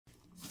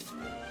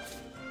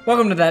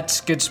Welcome to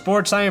That's Good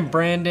Sports. I am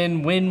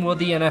Brandon. When will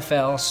the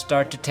NFL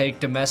start to take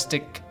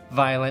domestic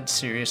violence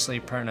seriously,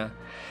 Perna?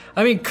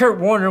 I mean, Kurt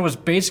Warner was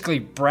basically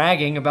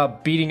bragging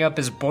about beating up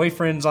his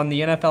boyfriends on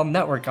the NFL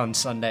Network on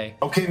Sunday.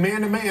 Okay,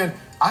 man to man,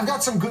 I've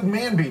got some good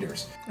man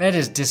beaters. That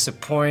is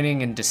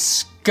disappointing and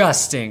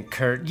disgusting,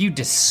 Kurt. You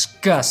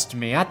disgust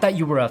me. I thought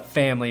you were a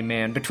family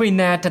man. Between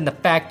that and the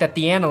fact that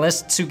the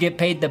analysts who get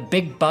paid the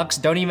big bucks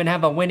don't even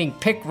have a winning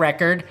pick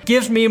record,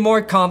 gives me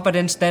more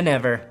confidence than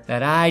ever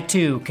that I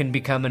too can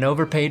become an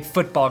overpaid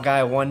football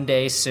guy one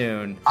day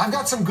soon. I've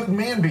got some good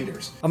man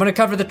beaters. I'm gonna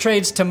cover the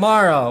trades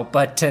tomorrow,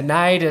 but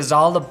tonight is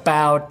all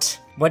about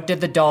what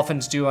did the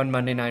Dolphins do on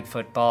Monday Night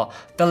Football?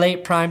 The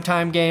late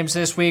primetime games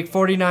this week,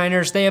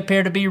 49ers, they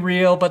appear to be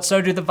real, but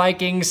so do the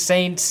Vikings,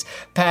 Saints,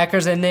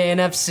 Packers, and the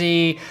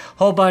NFC.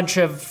 Whole bunch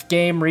of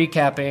game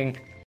recapping.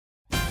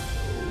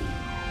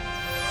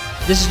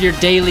 This is your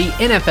daily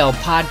NFL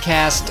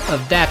podcast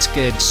of That's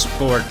Good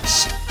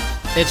Sports.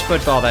 It's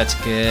football that's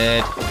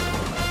good.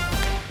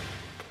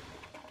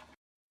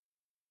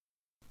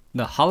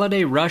 The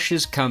holiday rush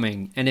is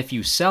coming, and if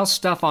you sell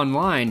stuff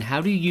online,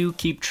 how do you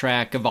keep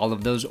track of all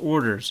of those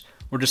orders,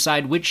 or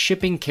decide which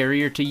shipping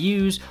carrier to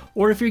use,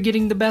 or if you're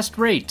getting the best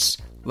rates?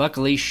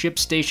 Luckily,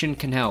 ShipStation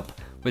can help.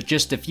 With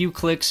just a few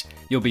clicks,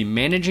 you'll be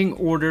managing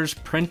orders,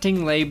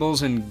 printing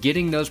labels, and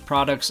getting those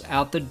products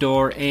out the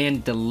door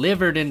and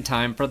delivered in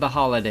time for the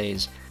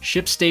holidays.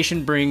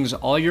 ShipStation brings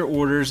all your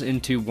orders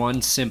into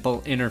one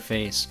simple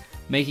interface,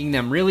 making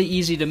them really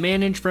easy to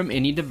manage from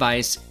any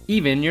device,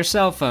 even your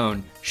cell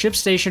phone.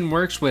 ShipStation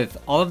works with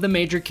all of the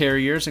major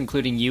carriers,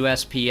 including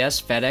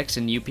USPS, FedEx,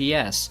 and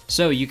UPS,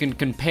 so you can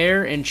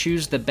compare and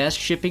choose the best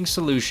shipping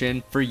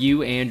solution for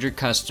you and your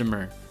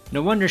customer.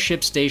 No wonder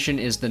ShipStation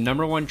is the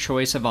 #1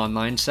 choice of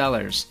online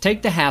sellers.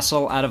 Take the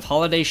hassle out of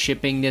holiday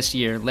shipping this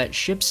year. Let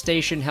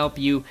ShipStation help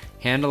you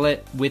handle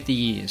it with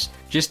ease.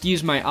 Just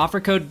use my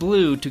offer code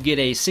BLUE to get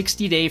a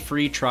 60-day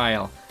free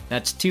trial.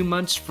 That's 2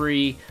 months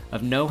free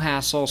of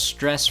no-hassle,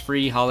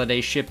 stress-free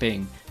holiday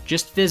shipping.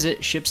 Just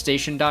visit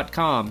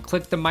ShipStation.com,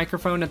 click the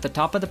microphone at the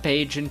top of the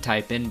page and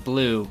type in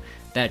BLUE.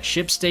 That's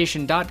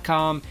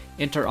ShipStation.com,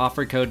 enter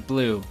offer code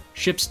BLUE.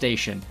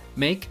 ShipStation.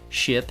 Make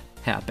ship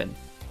happen.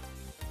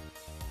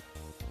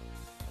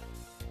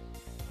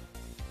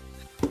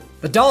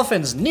 The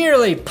Dolphins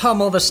nearly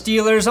pummel the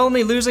Steelers,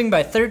 only losing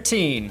by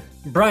 13.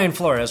 Brian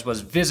Flores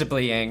was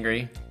visibly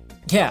angry.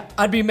 Yeah,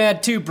 I'd be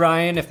mad too,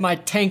 Brian, if my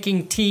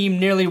tanking team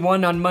nearly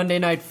won on Monday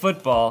Night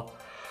Football.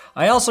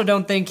 I also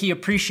don't think he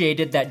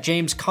appreciated that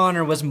James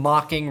Conner was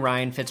mocking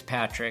Ryan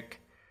Fitzpatrick.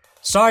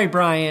 Sorry,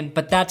 Brian,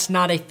 but that's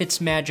not a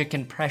Fitzmagic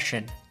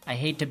impression. I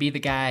hate to be the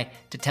guy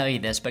to tell you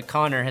this, but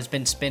Conner has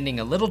been spending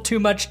a little too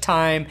much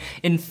time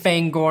in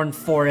Fangorn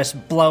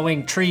Forest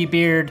blowing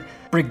Treebeard,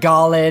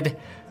 Brigalid,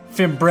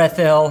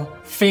 Fimbrethil,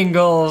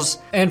 Fingles,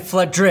 and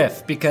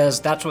Fladrift,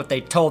 because that's what they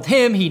told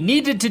him he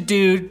needed to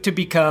do to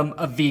become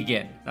a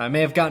vegan. I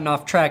may have gotten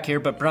off track here,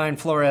 but Brian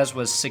Flores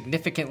was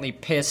significantly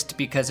pissed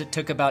because it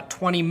took about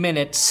 20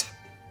 minutes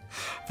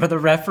for the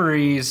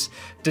referees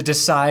to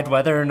decide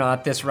whether or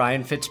not this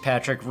Ryan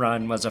Fitzpatrick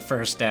run was a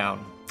first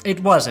down.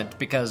 It wasn't,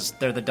 because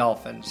they're the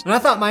Dolphins. And I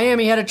thought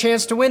Miami had a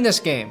chance to win this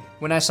game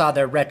when I saw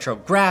their retro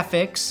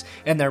graphics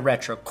and their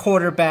retro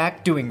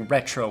quarterback doing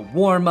retro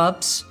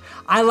warm-ups.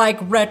 I like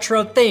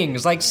retro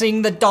things, like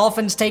seeing the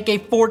Dolphins take a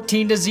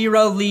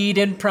 14-0 lead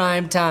in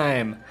prime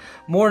time.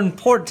 More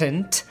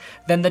important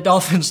than the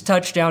Dolphins'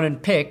 touchdown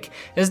and pick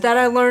is that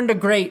I learned a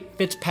great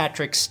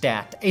Fitzpatrick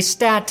stat, a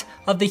stat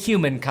of the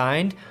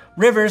humankind.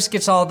 Rivers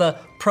gets all the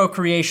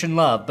procreation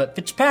love, but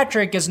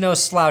Fitzpatrick is no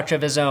slouch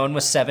of his own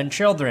with 7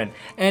 children,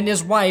 and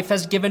his wife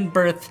has given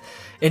birth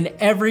in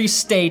every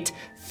state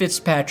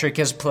Fitzpatrick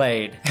has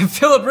played. And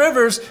Phillip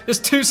Rivers is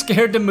too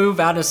scared to move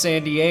out of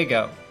San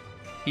Diego.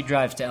 He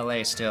drives to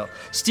LA still.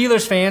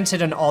 Steelers fans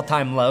hit an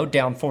all-time low,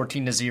 down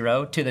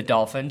 14-0 to the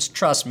Dolphins.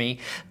 Trust me,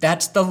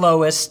 that's the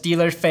lowest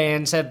Steelers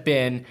fans have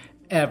been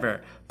ever.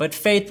 But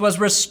faith was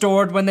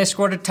restored when they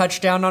scored a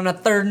touchdown on a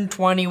 3rd and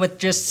 20 with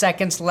just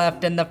seconds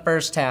left in the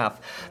first half.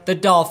 The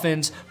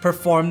Dolphins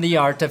performed the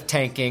art of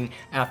tanking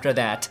after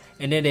that,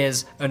 and it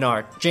is an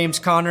art. James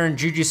Conner and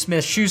Juju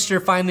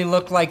Smith-Schuster finally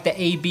look like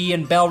the AB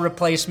and Bell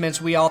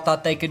replacements we all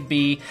thought they could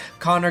be.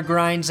 Conner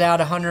grinds out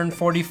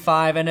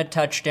 145 and a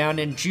touchdown,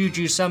 and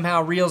Juju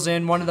somehow reels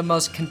in one of the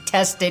most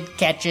contested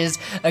catches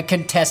a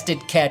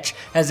contested catch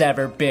has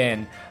ever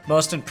been.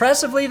 Most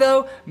impressively,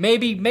 though,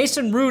 maybe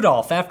Mason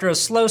Rudolph, after a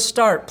slow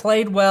start,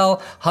 played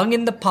well, hung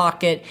in the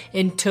pocket,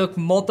 and took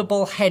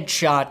multiple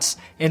headshots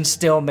and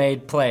still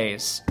made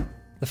plays.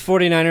 The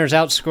 49ers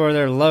outscore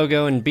their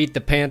logo and beat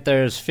the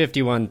Panthers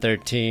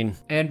 51-13.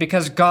 And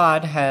because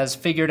God has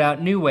figured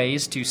out new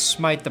ways to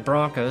smite the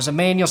Broncos,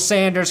 Emmanuel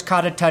Sanders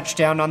caught a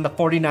touchdown on the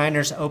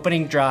 49ers'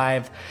 opening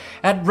drive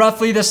at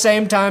roughly the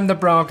same time the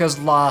Broncos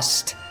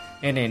lost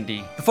in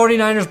Indy. The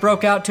 49ers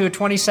broke out to a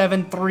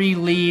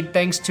 27-3 lead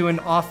thanks to an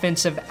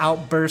offensive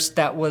outburst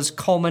that was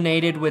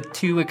culminated with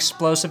 2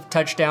 explosive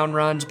touchdown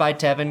runs by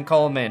Tevin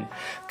Coleman.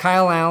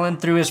 Kyle Allen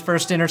threw his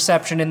first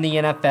interception in the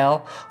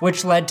NFL,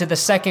 which led to the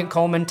second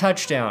Coleman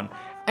touchdown.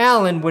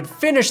 Allen would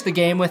finish the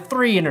game with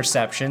 3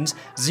 interceptions,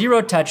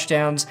 0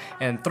 touchdowns,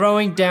 and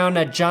throwing down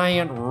a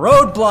giant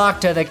roadblock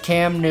to the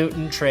Cam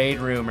Newton trade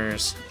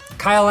rumors.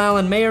 Kyle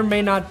Allen may or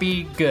may not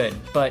be good,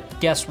 but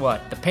guess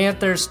what? The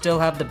Panthers still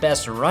have the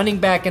best running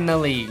back in the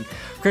league.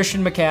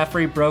 Christian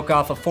McCaffrey broke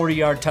off a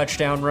 40-yard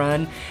touchdown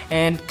run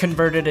and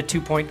converted a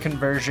 2-point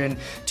conversion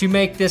to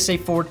make this a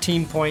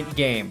 14-point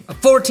game. A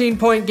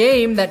 14-point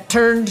game that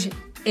turned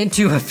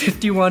into a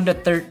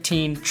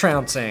 51-13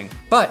 trouncing.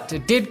 But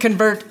it did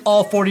convert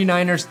all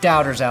 49ers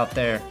doubters out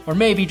there, or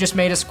maybe just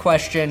made us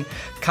question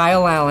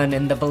Kyle Allen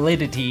and the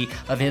validity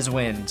of his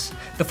wins.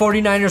 The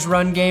 49ers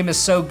run game is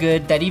so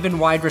good that even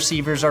wide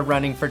receivers are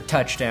running for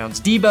touchdowns.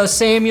 Deebo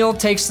Samuel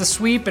takes the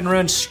sweep and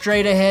runs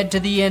straight ahead to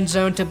the end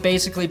zone to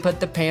basically put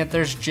the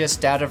Panthers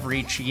just out of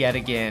reach yet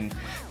again.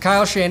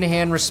 Kyle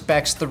Shanahan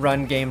respects the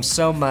run game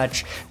so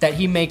much that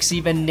he makes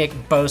even Nick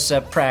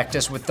Bosa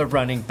practice with the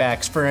running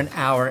backs for an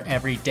hour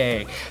every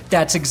day.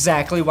 That's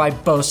exactly why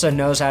Bosa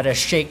knows how to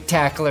shake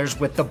tacklers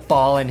with the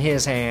ball in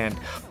his hand.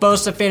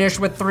 Bosa finished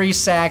with 3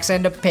 sacks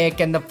and a pick,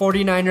 and the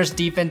 49ers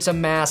defense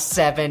amassed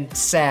 7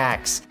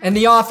 sacks. And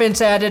the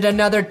offense added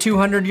another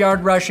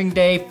 200-yard rushing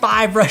day,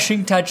 5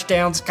 rushing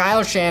touchdowns.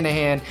 Kyle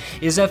Shanahan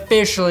is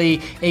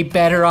officially a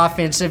better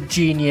offensive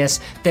genius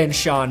than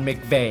Sean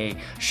McVay.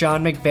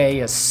 Sean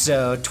McVay is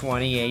so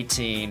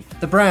 2018.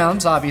 The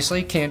Browns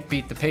obviously can't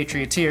beat the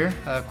Patriots here.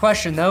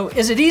 Question though,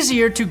 is it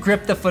easier to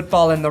grip the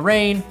football in the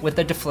rain with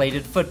a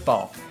deflated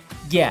football?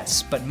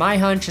 Yes, but my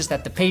hunch is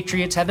that the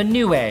Patriots have a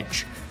new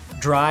edge.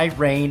 Dry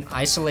rain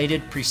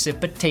isolated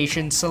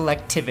precipitation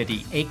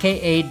selectivity,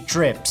 aka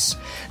DRIPS.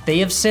 They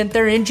have sent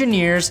their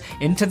engineers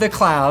into the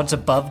clouds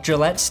above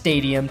Gillette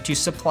Stadium to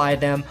supply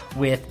them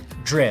with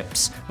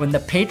drips. When the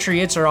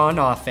Patriots are on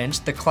offense,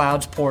 the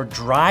clouds pour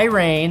dry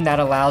rain that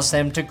allows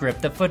them to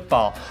grip the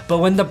football. But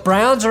when the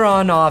Browns are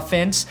on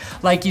offense,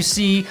 like you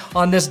see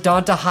on this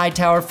Donta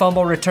Hightower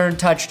fumble return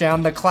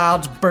touchdown, the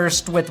clouds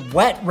burst with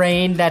wet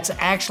rain that's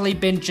actually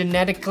been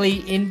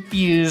genetically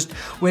infused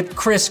with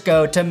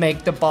Crisco to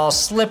make the ball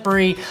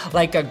slippery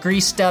like a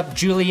greased up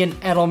Julian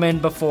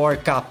Edelman before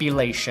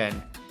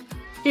copulation.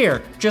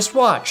 Here, just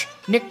watch.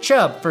 Nick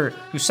Chubb, for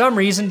who some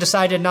reason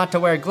decided not to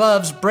wear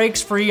gloves,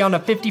 breaks free on a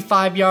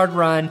 55-yard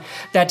run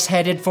that's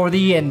headed for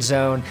the end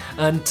zone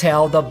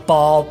until the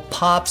ball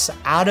pops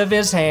out of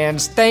his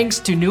hands thanks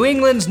to New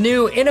England's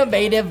new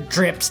innovative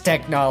drips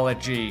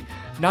technology.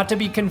 Not to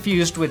be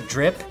confused with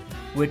drip,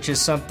 which is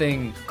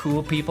something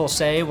cool people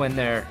say when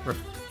they're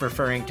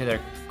referring to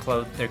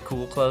their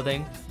cool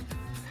clothing.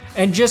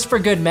 And just for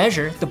good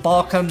measure, the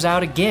ball comes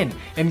out again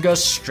and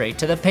goes straight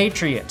to the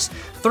Patriots.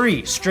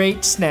 3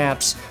 straight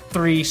snaps,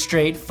 3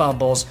 straight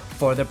fumbles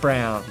for the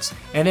Browns.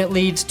 And it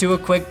leads to a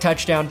quick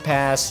touchdown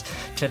pass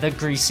to the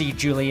greasy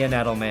Julian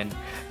Edelman.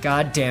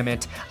 God damn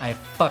it, I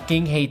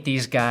fucking hate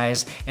these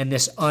guys and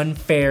this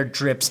unfair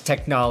drips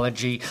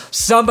technology.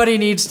 Somebody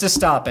needs to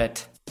stop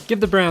it. Give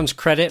the Browns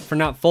credit for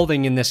not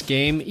folding in this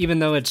game, even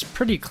though it's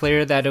pretty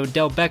clear that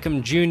Odell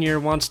Beckham Jr.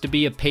 wants to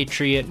be a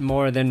Patriot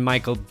more than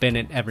Michael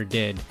Bennett ever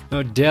did.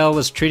 Odell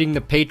was treating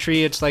the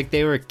Patriots like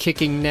they were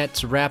kicking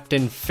nets wrapped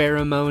in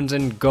pheromones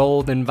and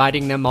gold,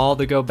 inviting them all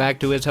to go back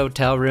to his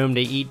hotel room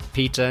to eat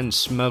pizza and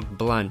smoke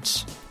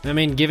blunts. I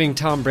mean, giving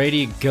Tom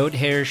Brady goat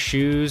hair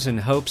shoes in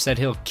hopes that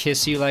he'll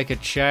kiss you like a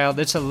child,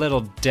 it's a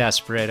little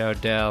desperate,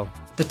 Odell.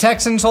 The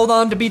Texans hold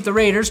on to beat the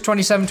Raiders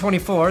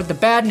 27-24. The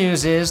bad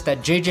news is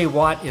that J.J.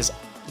 Watt is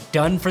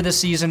done for the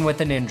season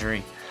with an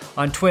injury.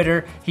 On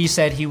Twitter, he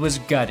said he was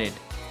gutted,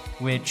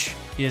 which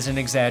is an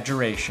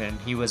exaggeration.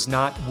 He was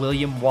not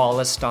William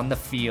Wallace on the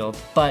field,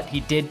 but he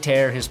did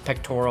tear his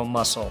pectoral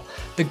muscle.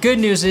 The good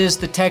news is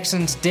the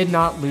Texans did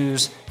not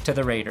lose to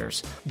the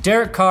Raiders.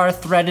 Derek Carr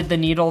threaded the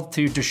needle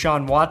to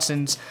Deshaun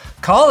Watson's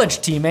college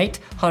teammate,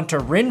 Hunter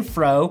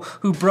Renfrow,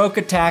 who broke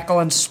a tackle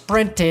and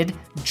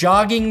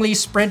joggingly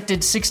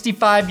sprinted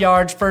 65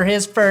 yards for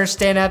his first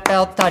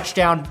NFL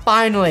touchdown.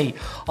 Finally,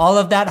 all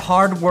of that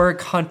hard work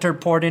Hunter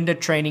poured into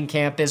training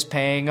camp is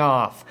paying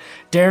off.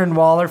 Darren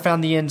Waller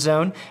found the end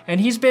zone,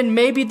 and he's been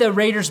maybe the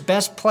Raiders'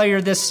 best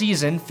player this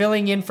season,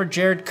 filling in for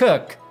Jared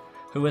Cook,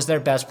 who was their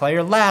best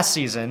player last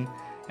season,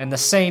 and the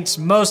Saints'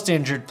 most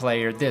injured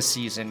player this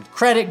season.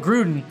 Credit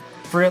Gruden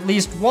for at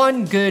least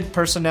one good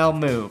personnel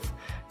move.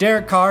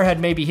 Derek Carr had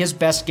maybe his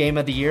best game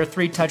of the year,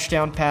 3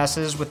 touchdown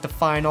passes with the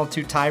final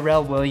to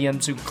Tyrell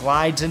Williams, who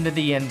glides into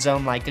the end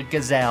zone like a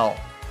gazelle.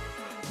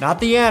 Not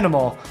the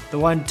animal, the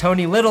one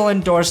Tony Little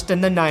endorsed in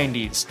the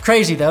 90s.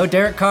 Crazy though,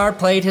 Derek Carr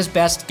played his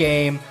best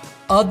game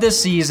of the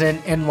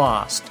season and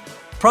lost.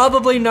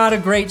 Probably not a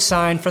great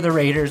sign for the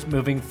Raiders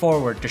moving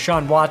forward.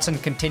 Deshaun Watson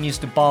continues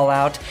to ball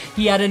out.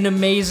 He had an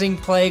amazing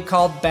play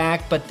called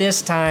back, but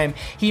this time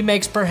he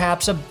makes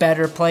perhaps a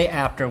better play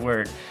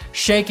afterward,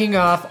 shaking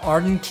off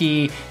Arden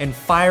Key and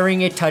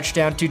firing a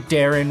touchdown to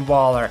Darren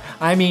Waller.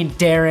 I mean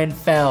Darren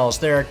Fells.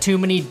 There are too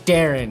many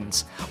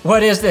Darrens.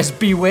 What is this,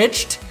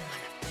 Bewitched?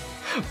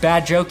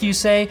 Bad joke, you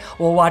say?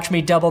 Well, watch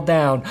me double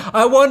down.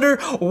 I wonder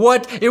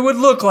what it would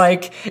look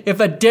like if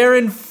a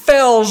Darren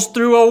Fells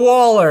threw a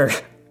Waller.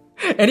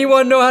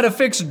 Anyone know how to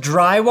fix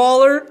dry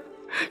Waller?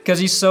 because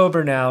he's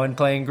sober now and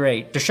playing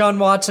great. Deshaun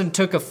Watson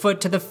took a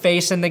foot to the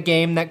face in the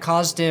game that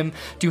caused him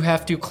to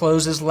have to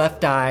close his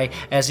left eye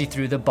as he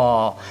threw the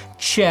ball.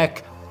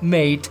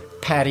 Checkmate,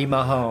 Patty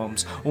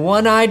Mahomes.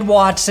 One-eyed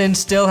Watson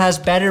still has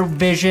better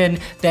vision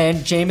than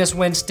Jameis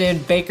Winston,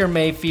 Baker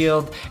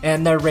Mayfield,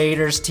 and the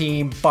Raiders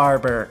team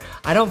Barber.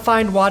 I don't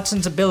find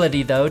Watson's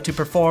ability, though, to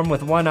perform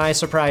with one eye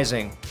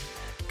surprising,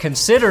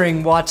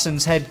 considering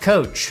Watson's head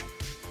coach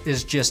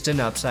is just an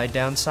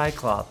upside-down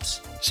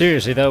Cyclops.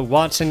 Seriously though,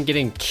 Watson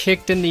getting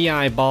kicked in the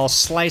eyeball,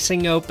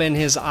 slicing open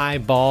his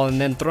eyeball,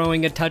 and then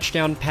throwing a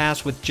touchdown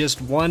pass with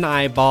just one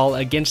eyeball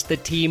against the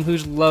team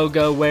whose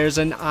logo wears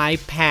an eye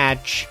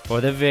patch for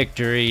the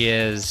victory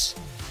is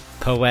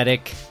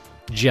poetic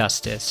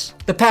justice.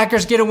 The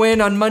Packers get a win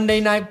on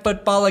Monday Night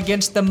Football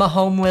against the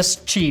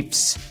Mahomeless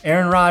Chiefs.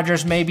 Aaron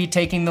Rodgers may be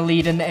taking the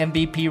lead in the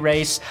MVP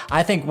race.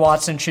 I think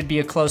Watson should be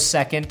a close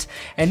second.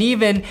 And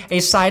even a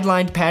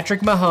sidelined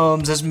Patrick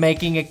Mahomes is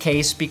making a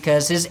case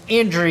because his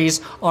injuries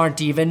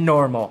aren't even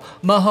normal.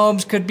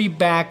 Mahomes could be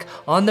back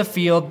on the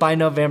field by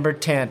November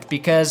 10th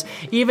because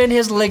even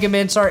his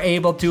ligaments are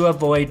able to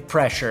avoid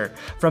pressure.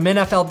 From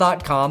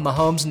NFL.com,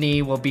 Mahomes'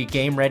 knee will be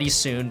game ready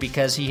soon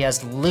because he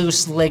has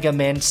loose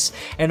ligaments,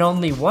 and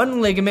only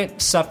one ligament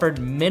suffered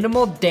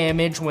minimal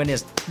damage when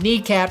his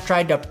kneecap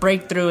tried to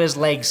break through his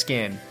leg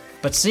skin.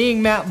 But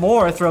seeing Matt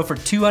Moore throw for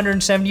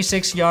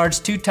 276 yards,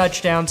 2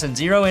 touchdowns, and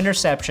 0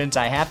 interceptions,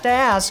 I have to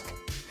ask,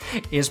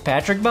 is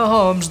Patrick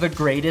Mahomes the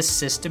greatest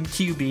system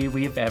QB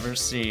we've ever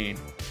seen?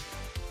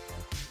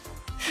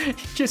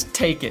 Just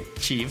take it,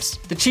 Chiefs.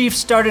 The Chiefs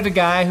started a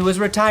guy who was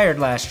retired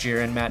last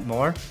year in Matt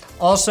Moore.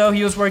 Also,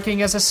 he was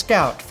working as a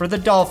scout for the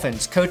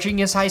Dolphins, coaching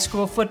his high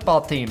school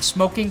football team,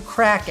 smoking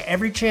crack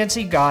every chance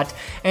he got,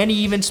 and he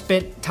even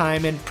spent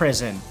time in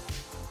prison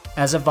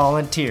as a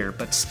volunteer.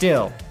 But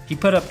still, he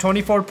put up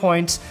 24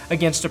 points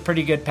against a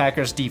pretty good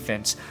Packers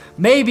defense.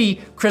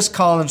 Maybe Chris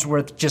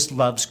Collinsworth just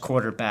loves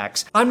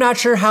quarterbacks. I'm not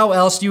sure how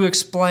else you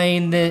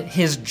explain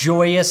his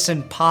joyous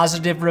and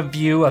positive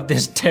review of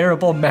this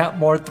terrible Matt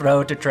Moore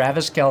throw to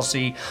Travis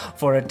Kelce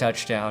for a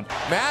touchdown.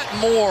 Matt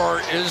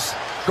Moore is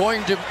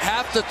going to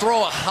have to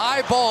throw a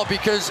high ball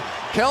because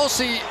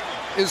Kelce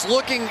is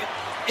looking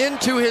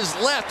into his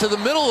left to the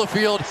middle of the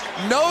field,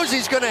 knows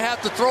he's going to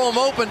have to throw him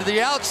open to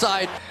the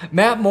outside.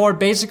 Matt Moore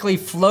basically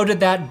floated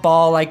that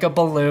ball like a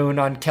balloon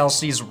on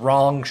Kelce's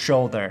wrong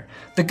shoulder.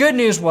 The good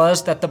news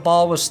was that the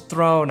ball was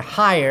thrown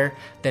higher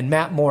than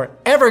Matt Moore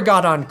ever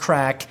got on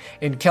crack,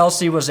 and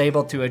Kelce was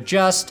able to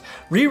adjust,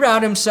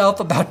 reroute himself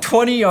about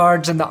 20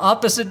 yards in the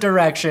opposite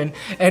direction,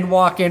 and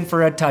walk in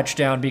for a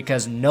touchdown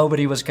because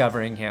nobody was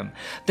covering him.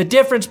 The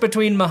difference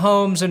between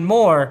Mahomes and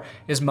Moore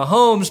is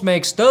Mahomes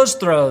makes those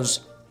throws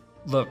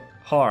look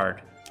hard.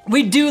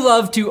 We do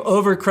love to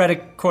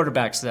overcredit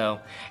quarterbacks, though.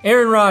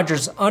 Aaron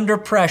Rodgers, under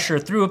pressure,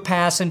 threw a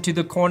pass into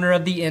the corner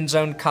of the end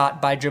zone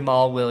caught by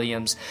Jamal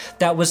Williams.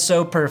 That was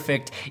so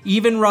perfect.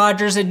 Even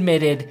Rodgers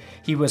admitted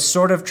he was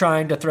sort of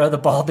trying to throw the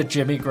ball to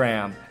Jimmy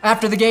Graham.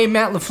 After the game,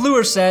 Matt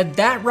LaFleur said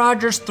that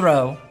Rodgers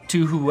throw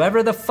to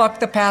whoever the fuck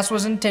the pass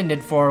was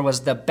intended for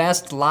was the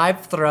best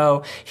live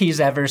throw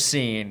he's ever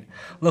seen.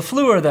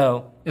 LaFleur,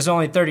 though, is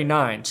only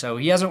 39, so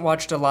he hasn't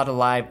watched a lot of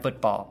live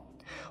football.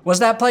 Was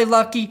that play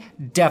lucky?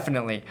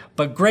 Definitely.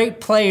 But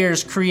great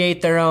players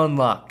create their own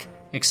luck.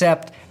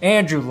 Except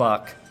Andrew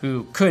Luck,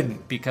 who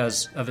couldn't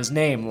because of his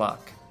name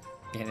Luck.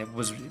 And it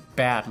was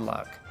bad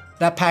luck.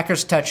 That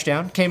Packers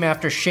touchdown came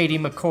after Shady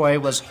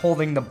McCoy was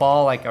holding the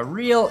ball like a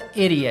real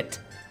idiot,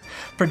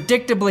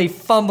 predictably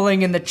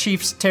fumbling in the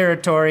Chiefs'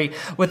 territory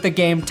with the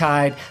game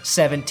tied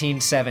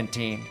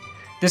 17-17.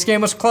 This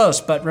game was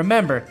close, but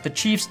remember, the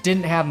Chiefs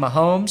didn't have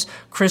Mahomes,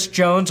 Chris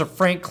Jones, or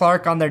Frank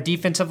Clark on their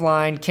defensive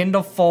line,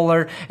 Kendall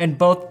Fuller, and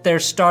both their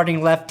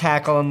starting left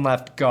tackle and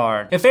left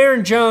guard. If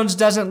Aaron Jones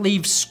doesn't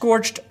leave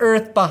scorched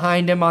earth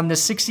behind him on the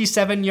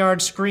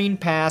 67-yard screen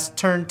pass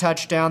turn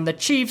touchdown, the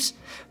Chiefs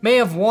may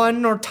have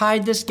won or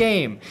tied this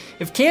game.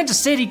 If Kansas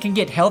City can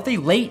get healthy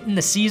late in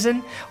the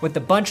season with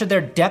a bunch of their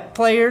depth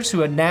players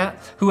who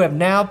have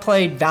now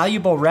played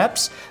valuable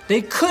reps,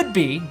 they could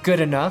be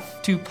good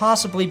enough to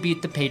possibly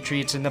beat the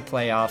Patriots in the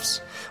playoffs,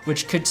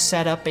 which could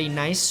set up a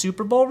nice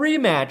Super Bowl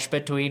rematch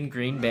between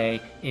Green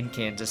Bay and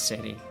Kansas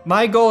City.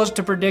 My goal is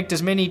to predict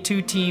as many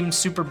two-team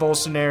Super Bowl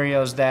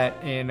scenarios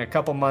that in a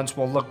couple months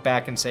we'll look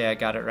back and say I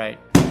got it right.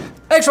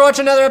 Thanks for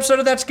watching another episode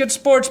of That's Good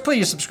Sports.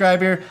 Please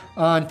subscribe here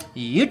on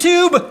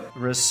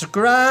YouTube.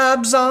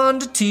 Subscribes on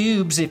the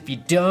tubes. If you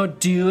don't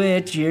do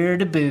it, you're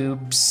the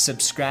boobs.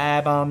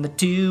 Subscribe on the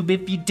tube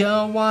if you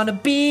don't want to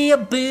be a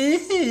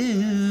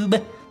boob.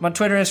 I'm on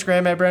Twitter and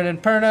Instagram at Brendan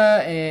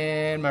Perna,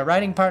 and my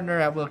writing partner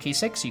at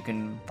Wilkie6. You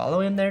can follow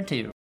him there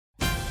too.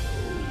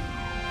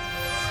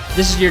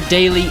 This is your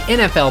daily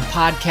NFL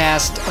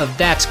podcast of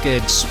That's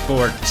Good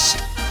Sports.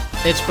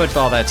 It's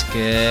football that's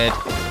good.